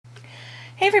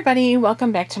Hey everybody,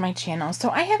 welcome back to my channel.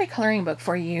 So I have a coloring book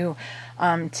for you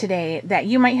today that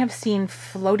you might have seen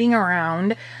floating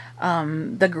around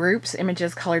the groups.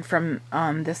 Images colored from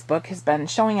this book has been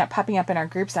popping up in our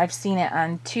groups. I've seen it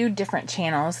on 2 different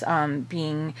channels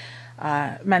being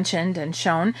mentioned and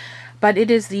shown, but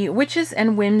it is the Witches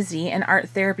and Whimsy, an art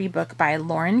therapy book by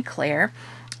Lorin Claire.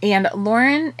 And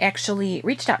Lorin actually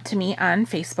reached out to me on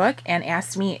Facebook and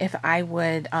asked me if I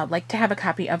would like to have a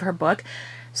copy of her book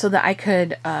so that I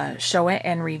could show it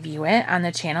and review it on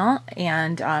the channel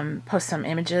and post some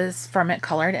images from it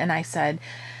colored. And I said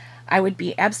I would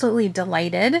be absolutely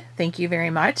delighted. Thank you very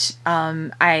much.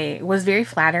 I was very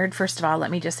flattered. First of all,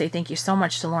 let me just say thank you so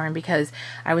much to Lorin, because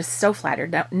I was so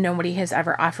flattered that nobody has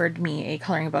ever offered me a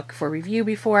coloring book for review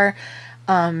before.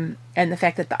 And the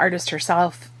fact that the artist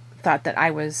herself thought that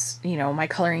I was, my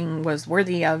coloring was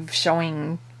worthy of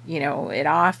showing, it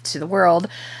off to the world.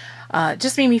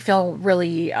 Just made me feel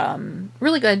really,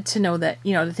 really good to know that,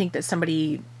 to think that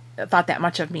somebody thought that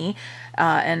much of me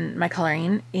and my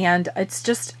coloring. And it's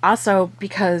just also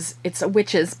because it's a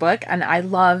witch's book, and I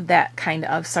love that kind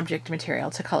of subject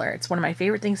material to color. It's one of my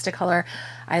favorite things to color.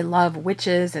 I love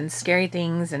witches and scary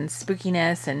things and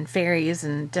spookiness and fairies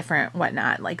and different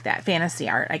whatnot, like that fantasy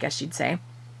art, I guess you'd say.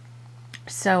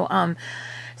 So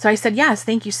I said, yes,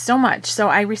 thank you so much. So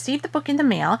I received the book in the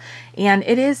mail, and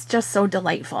it is just so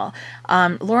delightful.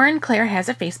 Lorin Claire has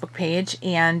a Facebook page,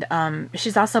 and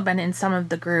she's also been in some of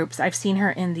the groups. I've seen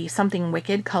her in the Something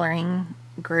Wicked coloring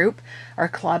group or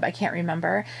club, I can't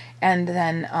remember. And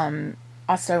then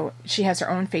also she has her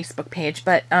own Facebook page,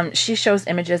 but she shows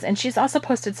images, and she's also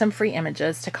posted some free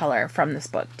images to color from this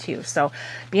book too. So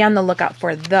be on the lookout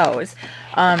for those.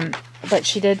 But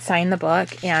she did sign the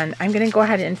book, and I'm going to go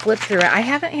ahead and flip through it. I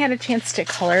haven't had a chance to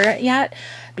color it yet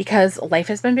because life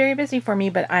has been very busy for me,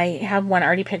 but I have one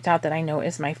already picked out that I know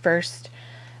is my first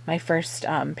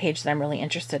page that I'm really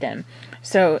interested in.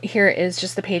 So here is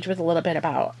just the page with a little bit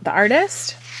about the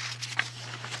artist,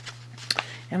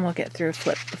 and we'll get through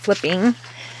flipping.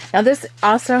 Now this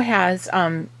also has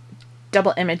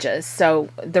double images, so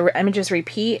the images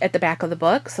repeat at the back of the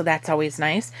book, so that's always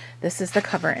nice. This is the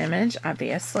cover image,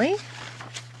 obviously.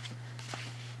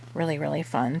 Really, really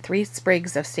fun. 3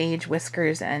 sprigs of sage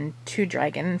whiskers and 2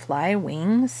 dragonfly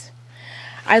wings.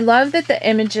 I love that the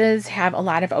images have a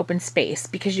lot of open space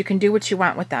because you can do what you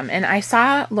want with them. And I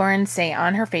saw Lorin say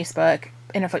on her Facebook,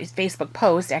 in a Facebook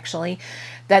post actually,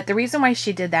 that the reason why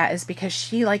she did that is because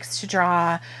she likes to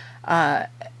draw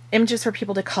images for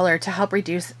people to color to help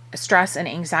reduce stress and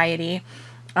anxiety,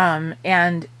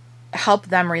 and help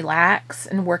them relax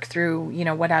and work through,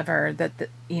 whatever that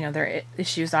their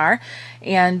issues are,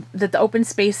 and that the open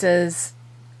spaces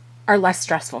are less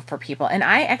stressful for people. And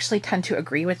I actually tend to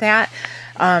agree with that.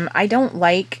 I don't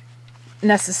like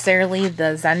necessarily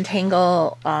the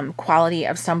Zentangle quality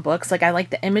of some books. Like, I like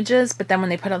the images, but then when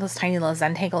they put all those tiny little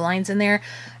Zentangle lines in there,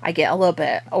 I get a little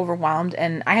bit overwhelmed,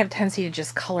 and I have a tendency to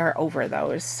just color over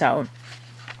those. So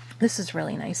this is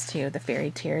really nice too, the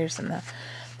fairy tears and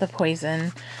the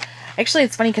poison. Actually,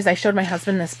 it's funny because I showed my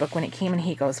husband this book when it came, and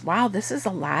he goes, wow, this is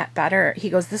a lot better.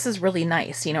 He goes, this is really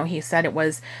nice. He said it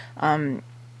was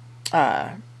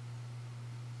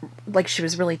like she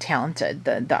was really talented,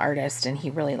 the artist, and he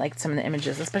really liked some of the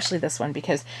images, especially this one,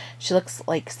 because she looks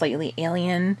like slightly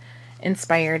alien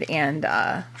inspired, and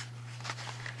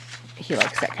he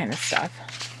likes that kind of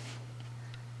stuff.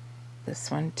 This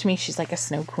one, to me, she's like a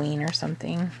snow queen or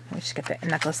something. She's got the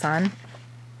necklace on.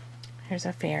 Here's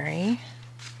a fairy.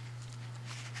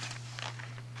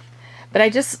 But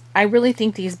I really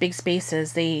think these big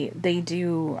spaces, they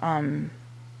do,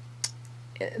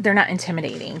 they're not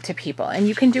intimidating to people, and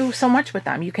you can do so much with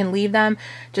them. You can leave them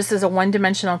just as a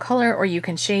one-dimensional color, or you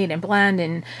can shade and blend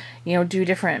and, do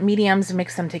different mediums and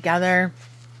mix them together.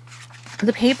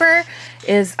 The paper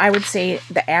is, I would say,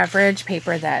 the average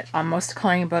paper that most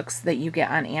coloring books that you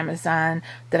get on Amazon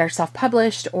that are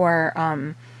self-published,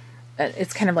 or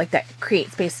it's kind of like that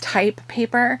Create Space type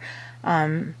paper.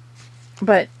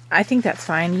 But I think that's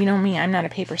fine. You know me, I'm not a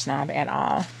paper snob at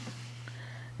all.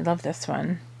 I love this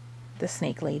one. The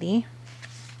snake lady.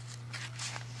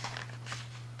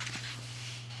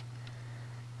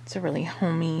 It's a really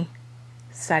homey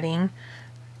setting.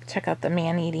 Check out the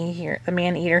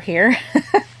man-eater here.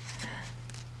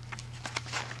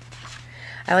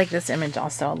 I like this image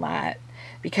also a lot,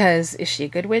 because is she a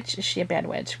good witch? Is she a bad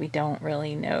witch? We don't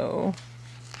really know.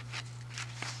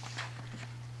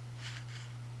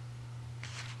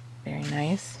 Very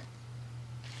nice.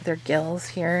 Their gills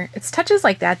here. It's touches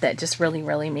like that that just really,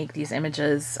 really make these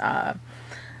images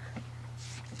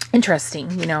interesting,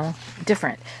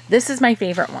 different. This is my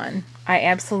favorite one. I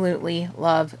absolutely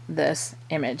love this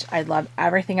image. I love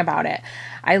everything about it.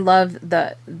 I love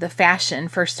the fashion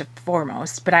first and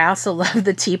foremost, but I also love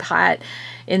the teapot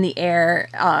in the air,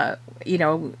 you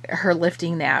know, her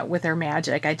lifting that with her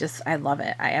magic. I love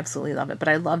it. I absolutely love it. But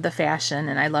I love the fashion,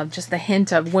 and I love just the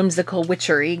hint of whimsical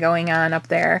witchery going on up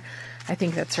there. I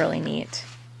think that's really neat.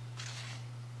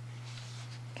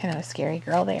 Kind of a scary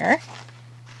girl there.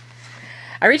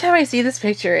 Every time I see this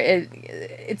picture,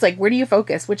 it's like, where do you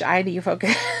focus? Which eye do you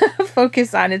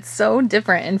focus on? It's so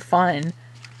different and fun.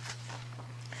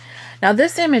 Now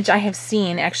this image I have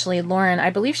seen, actually, Lorin, I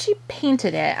believe she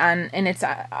painted it on, and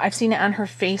I've seen it on her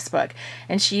Facebook,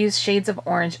 and she used shades of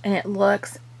orange, and it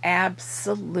looks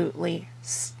absolutely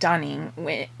stunning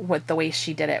with the way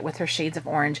she did it with her shades of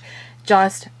orange.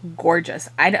 Just gorgeous.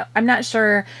 I'm not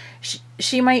sure.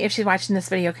 She might, if she's watching this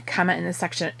video, could comment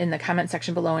in the comment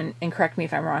section below and correct me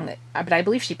if I'm wrong. But I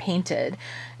believe she painted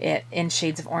it in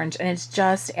shades of orange, and it's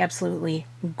just absolutely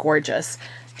gorgeous.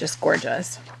 Just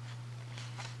gorgeous.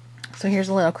 So here's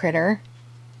a little critter.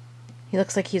 He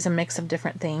looks like he's a mix of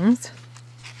different things.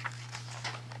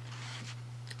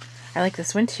 I like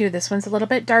this one too. This one's a little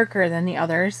bit darker than the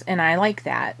others, and I like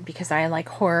that because I like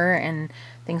horror and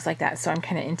things like that. So I'm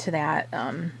kind of into that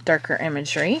darker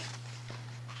imagery.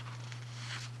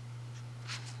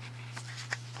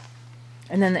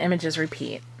 And then the images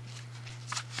repeat.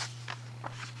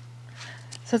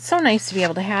 So it's so nice to be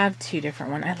able to have two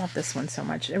different ones. I love this one so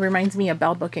much. It reminds me of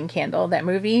Bell, Book, and Candle, that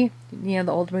movie, you know,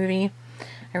 the old movie.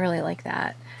 I really like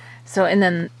that. So, and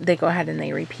then they go ahead and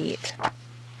they repeat.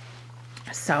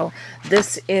 So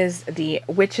this is the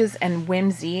Witches and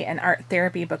Whimsy, an art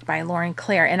therapy book by Lorin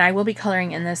Claire, and I will be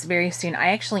coloring in this very soon. I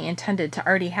actually intended to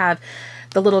already have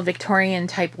the little Victorian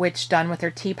type witch done with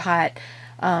her teapot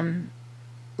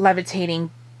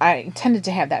levitating. I intended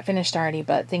to have that finished already,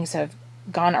 but things have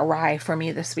gone awry for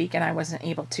me this week and I wasn't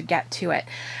able to get to it.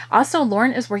 Also,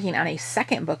 Lorin is working on a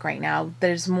second book right now that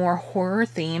is more horror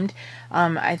themed.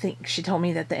 I think she told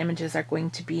me that the images are going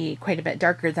to be quite a bit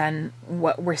darker than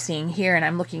what we're seeing here, and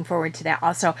I'm looking forward to that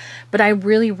also. But I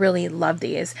really, really love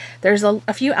these. There's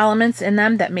a few elements in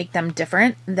them that make them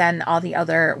different than all the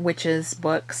other witches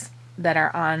books that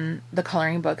are on the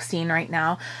coloring book scene right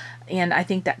now, and I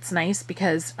think that's nice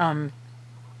because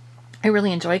I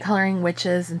really enjoy coloring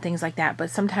witches and things like that,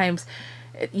 but sometimes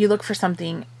you look for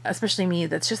something, especially me,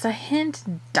 that's just a hint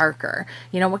darker.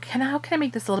 You know, how can I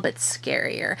make this a little bit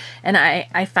scarier? And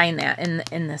I find that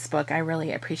in this book. I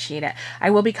really appreciate it.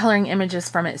 I will be coloring images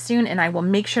from it soon, and I will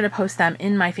make sure to post them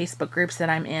in my Facebook groups that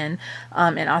I'm in,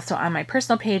 and also on my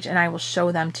personal page, and I will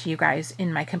show them to you guys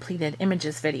in my completed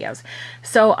images videos.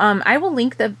 So I will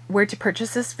link where to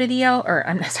purchase this video, or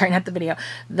I'm sorry, not the video,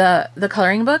 the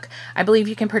coloring book. I believe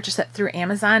you can purchase it through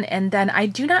Amazon, and then I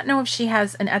do not know if she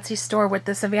has an Etsy store with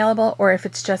this available or if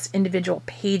it's just individual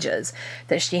pages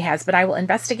that she has, but I will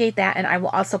investigate that, and I will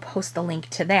also post the link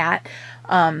to that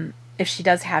if she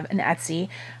does have an Etsy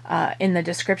in the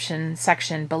description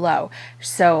section below.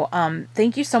 So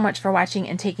thank you so much for watching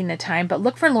and taking the time, but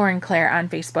look for Lorin Claire on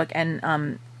Facebook,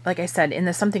 and like I said, in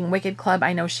the Something Wicked Club,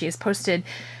 I know she has posted,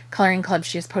 Coloring Club,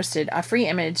 she has posted a free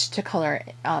image to color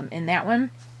in that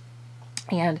one.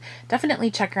 And definitely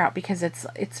check her out because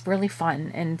it's really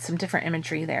fun and some different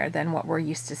imagery there than what we're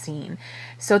used to seeing.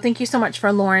 So thank you so much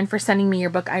for Lorin for sending me your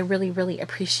book. I really, really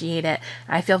appreciate it.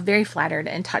 I feel very flattered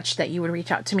and touched that you would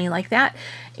reach out to me like that.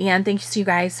 And thanks to you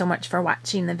guys so much for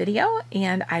watching the video,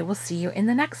 and I will see you in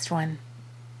the next one.